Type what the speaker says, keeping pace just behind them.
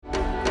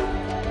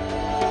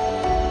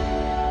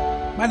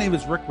My name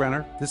is Rick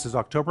Renner. This is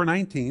October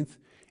 19th,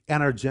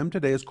 and our gem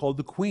today is called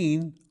the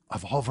Queen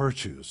of All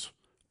Virtues.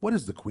 What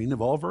is the Queen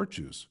of All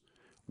Virtues?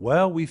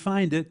 Well, we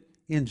find it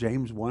in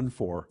James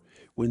 1:4.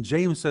 When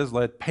James says,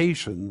 "Let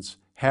patience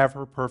have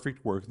her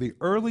perfect work," the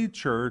early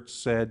church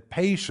said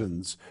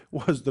patience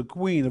was the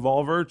queen of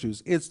all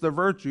virtues. It's the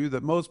virtue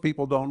that most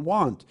people don't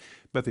want,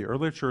 but the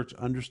early church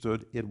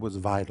understood it was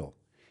vital.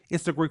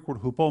 It's the Greek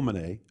word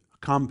hupomene, a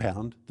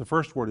compound. The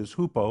first word is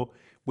hupo,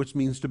 which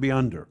means to be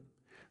under.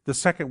 The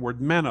second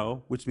word,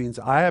 meno, which means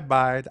I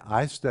abide,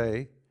 I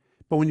stay.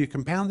 But when you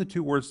compound the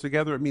two words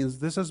together, it means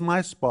this is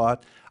my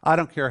spot. I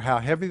don't care how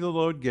heavy the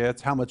load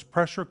gets, how much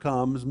pressure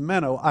comes.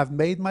 Meno, I've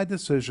made my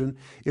decision.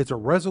 It's a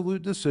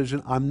resolute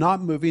decision. I'm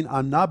not moving.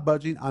 I'm not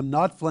budging. I'm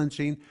not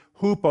flinching.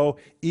 Hupo,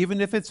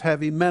 even if it's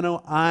heavy.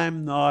 Meno,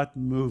 I'm not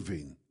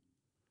moving.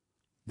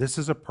 This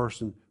is a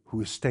person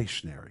who is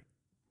stationary.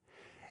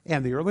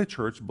 And the early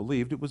church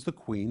believed it was the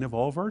queen of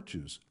all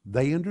virtues.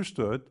 They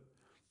understood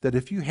that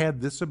if you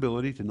had this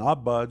ability to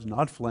not budge,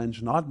 not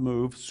flinch, not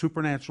move,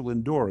 supernatural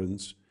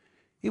endurance,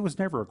 it was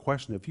never a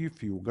question of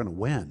if you were going to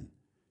win.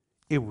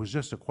 It was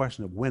just a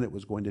question of when it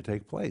was going to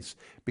take place,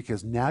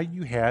 because now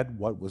you had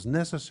what was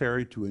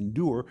necessary to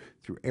endure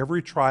through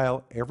every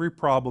trial, every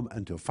problem,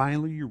 until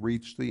finally you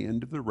reached the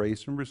end of the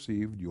race and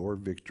received your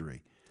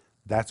victory.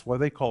 That's why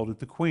they called it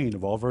the Queen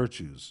of all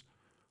virtues.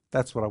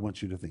 That's what I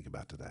want you to think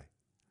about today.